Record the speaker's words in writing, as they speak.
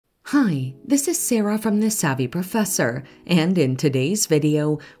Hi, this is Sarah from The Savvy Professor, and in today's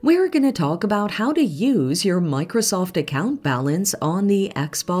video, we're going to talk about how to use your Microsoft account balance on the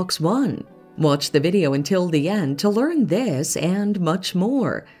Xbox One. Watch the video until the end to learn this and much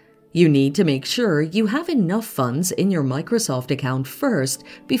more. You need to make sure you have enough funds in your Microsoft account first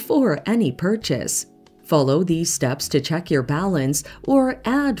before any purchase. Follow these steps to check your balance or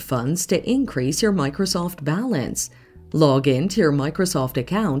add funds to increase your Microsoft balance. Log in to your Microsoft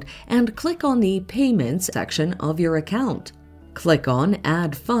account and click on the Payments section of your account. Click on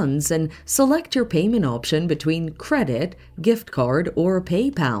Add Funds and select your payment option between credit, gift card, or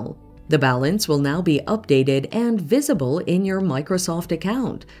PayPal. The balance will now be updated and visible in your Microsoft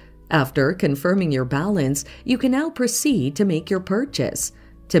account. After confirming your balance, you can now proceed to make your purchase.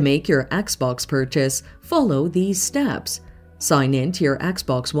 To make your Xbox purchase, follow these steps. Sign in to your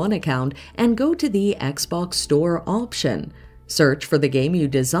Xbox One account and go to the Xbox Store option. Search for the game you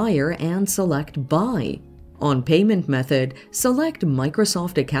desire and select Buy. On Payment Method, select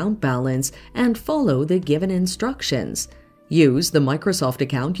Microsoft Account Balance and follow the given instructions. Use the Microsoft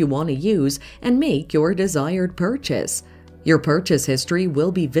account you want to use and make your desired purchase. Your purchase history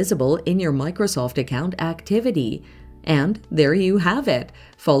will be visible in your Microsoft account activity. And there you have it.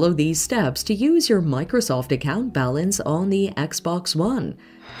 Follow these steps to use your Microsoft account balance on the Xbox One.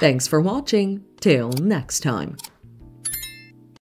 Thanks for watching. Till next time.